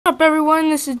up, everyone?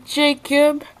 This is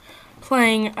Jacob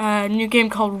playing a new game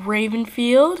called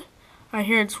Ravenfield. I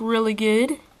hear it's really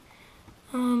good.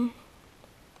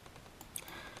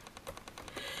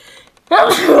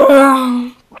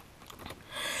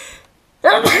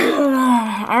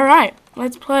 Alright,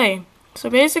 let's play. So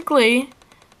basically,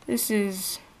 this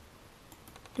is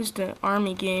just an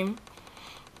army game.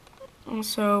 And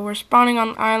so we're spawning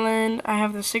on the island. I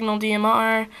have the signal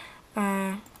DMR,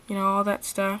 you know, all that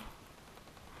stuff.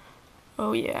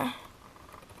 Oh yeah.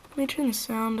 Let me turn the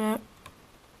sound up.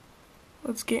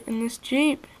 Let's get in this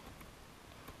Jeep.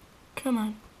 Come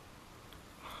on.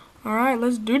 Alright,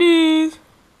 let's do this.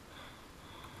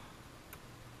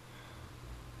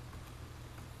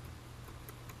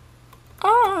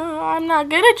 Oh, I'm not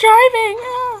good at driving.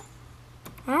 Oh.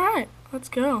 Alright, let's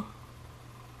go.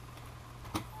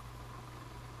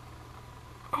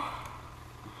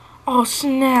 Oh,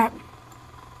 snap.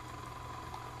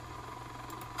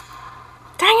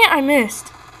 Dang it, I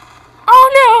missed.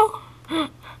 Oh, no.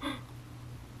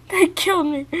 They killed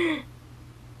me.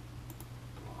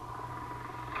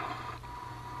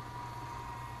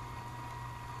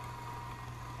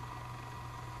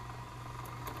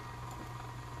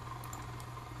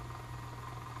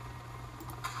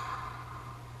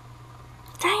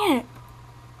 Dang it.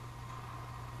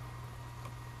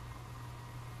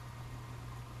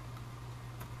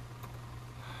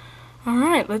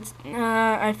 Alright, let's,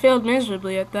 I failed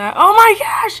miserably at that. Oh my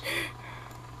gosh!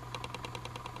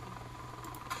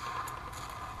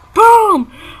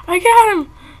 Boom! I got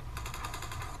him!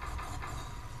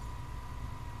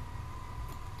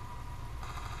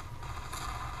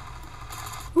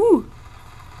 Ooh!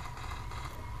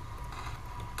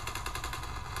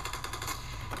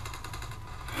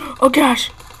 Oh gosh!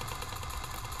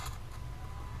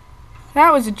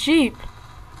 That was a Jeep.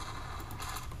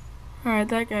 Alright,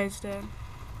 that guy's dead.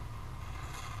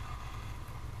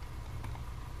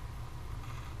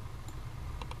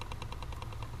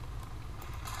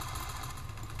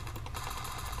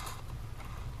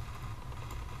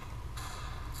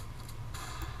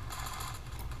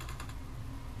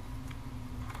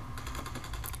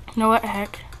 You know what,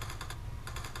 heck?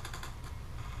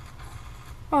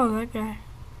 Oh, that guy.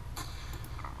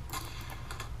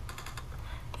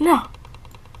 No!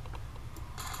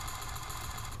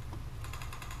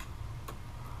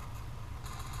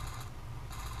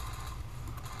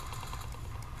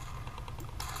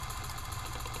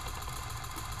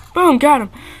 Boom, got him.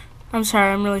 I'm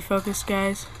sorry, I'm really focused,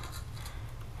 guys.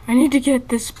 I need to get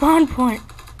this spawn point.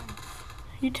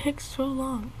 You take so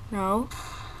long. No.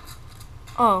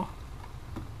 Oh.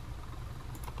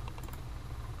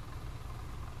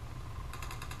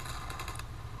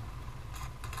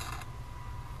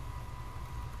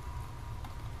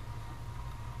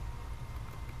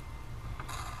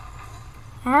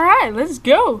 Alright, let's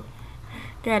go.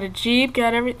 Got a Jeep,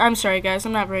 got I'm sorry, guys,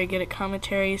 I'm not very good at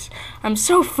commentaries. I'm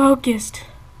so focused.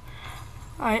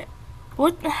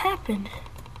 What happened?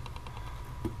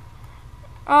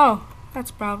 Oh, that's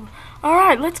a problem.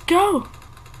 Alright, let's go.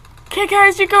 Okay,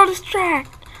 guys, you go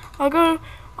distract.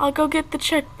 I'll go get the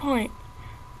checkpoint.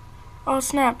 Oh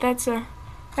snap, that's a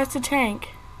tank.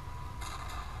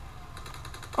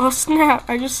 Oh snap,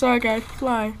 I just saw a guy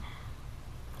fly.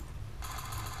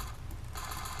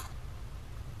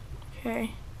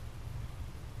 Okay.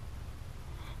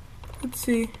 Let's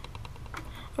see.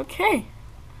 Okay.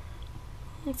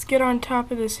 Let's get on top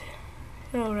of this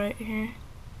hill right here.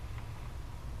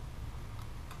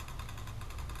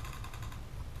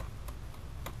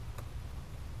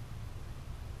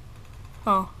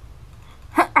 Oh.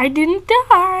 I didn't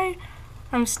die!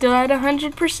 I'm still at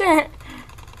 100%.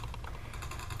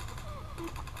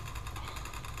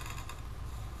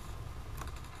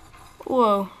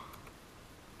 Whoa.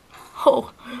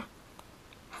 Oh.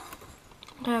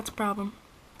 That's a problem.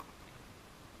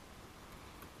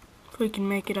 If we can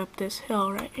make it up this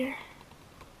hill right here.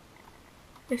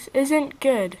 This isn't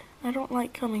good. I don't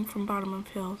like coming from bottom of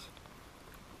hills.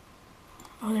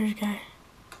 Oh, there's a guy.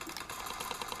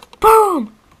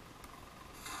 Boom!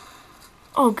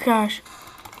 Oh gosh.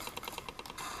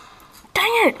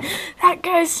 Dang it! That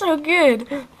guy's so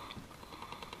good.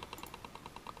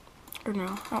 Or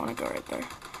no, I want to go right there.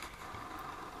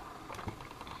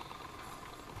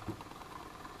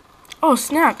 Oh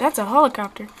snap, that's a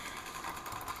helicopter.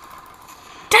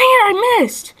 Dang it, I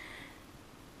missed!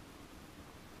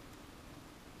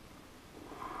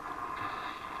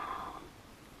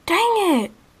 Dang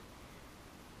it!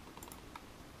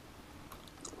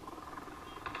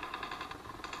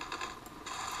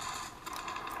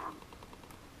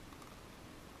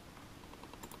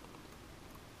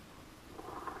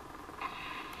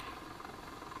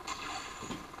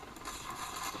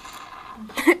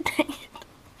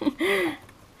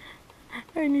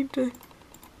 I need to